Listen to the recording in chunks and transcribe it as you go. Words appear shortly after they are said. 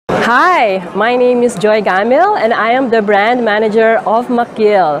Hi, my name is Gamil and I am the brand manager of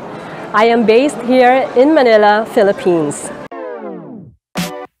McGILL. I am based here in Manila, Philippines.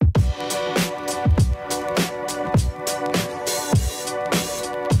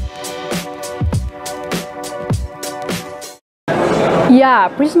 Yeah,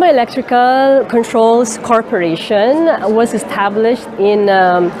 Prisma Electrical Controls Corporation was established in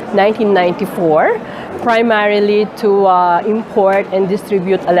 1994, primarily to import and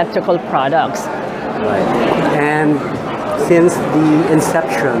distribute electrical products. Right. And since the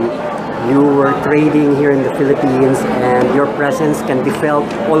inception, you were trading here in the Philippines, and your presence can be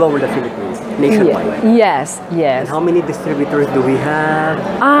felt all over the Philippines, nationwide. Yes, yes. And how many distributors do we have?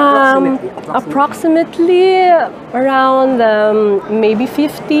 Approximately around maybe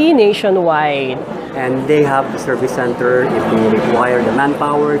 50 nationwide. And they have the service center. If they require the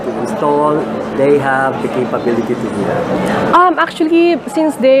manpower to install, they have the capability to do that. Actually,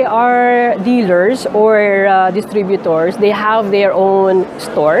 since they are dealers or distributors, they have their own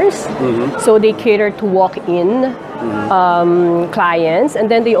stores. So they cater to walk-in clients, and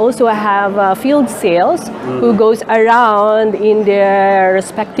then they also have field sales who goes around in their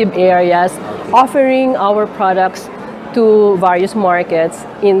respective areas offering our products to various markets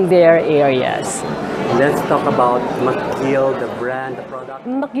in their areas. Let's talk about McGILL, the brand, the product.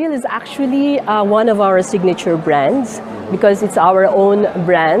 McGILL is actually one of our signature brands because it's our own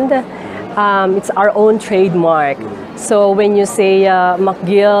brand. It's our own trademark. So when you say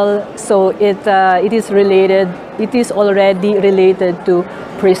McGILL, so it is related. It is already related to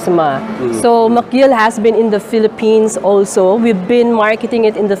Prisma. So McGILL has been in the Philippines also. We've been marketing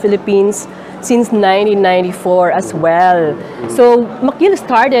it in the Philippines since 1994 as well. So McGILL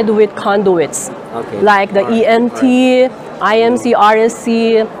started with conduits, like the EE&P, IMC,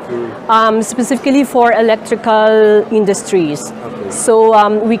 RSC, specifically for electrical industries. So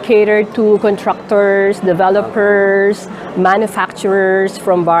we cater to contractors, developers, manufacturers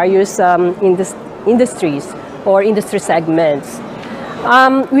from various industries or industry segments.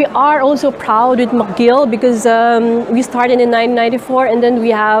 We are also proud with McGILL because we started in 1994, and then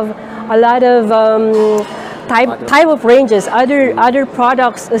we have a lot of type of ranges, other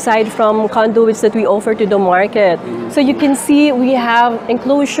products aside from conduits that we offer to the market. So you can see we have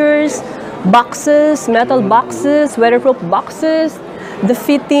enclosures, boxes, metal boxes, weatherproof boxes, the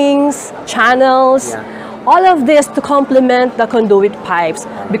fittings, channels, all of this to complement the conduit pipes,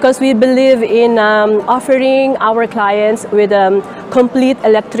 because we believe in offering our clients with a complete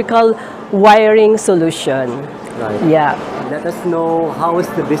electrical wiring solution. Right. Yeah. Let us know, how is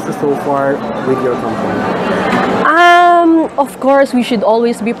the business so far with your company? Of course, we should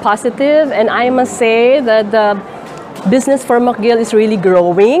always be positive, and I must say that the business for McGILL is really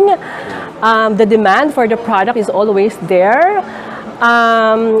growing. The demand for the product is always there.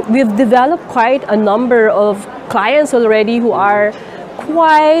 We've developed quite a number of clients already who are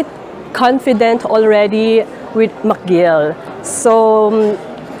quite confident already with McGILL. So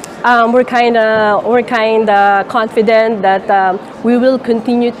we're kind of confident that we will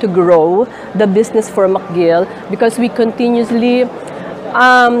continue to grow the business for McGILL because we continuously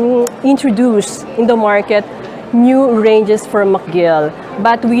introduce in the market new ranges for McGILL,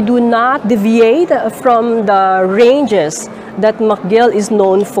 but we do not deviate from the ranges that McGILL is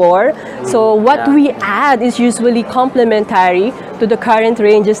known for. So what we add is usually complementary to the current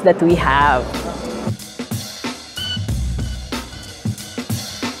ranges that we have.